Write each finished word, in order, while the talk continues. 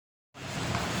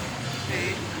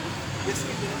Yes,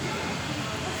 we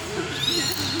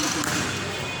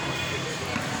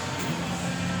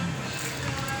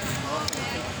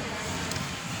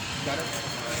got it.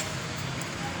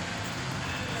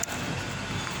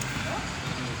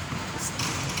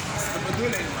 It's the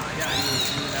Badulin, yeah,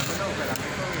 you never know, pero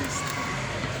ako is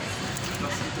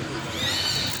nothing to do.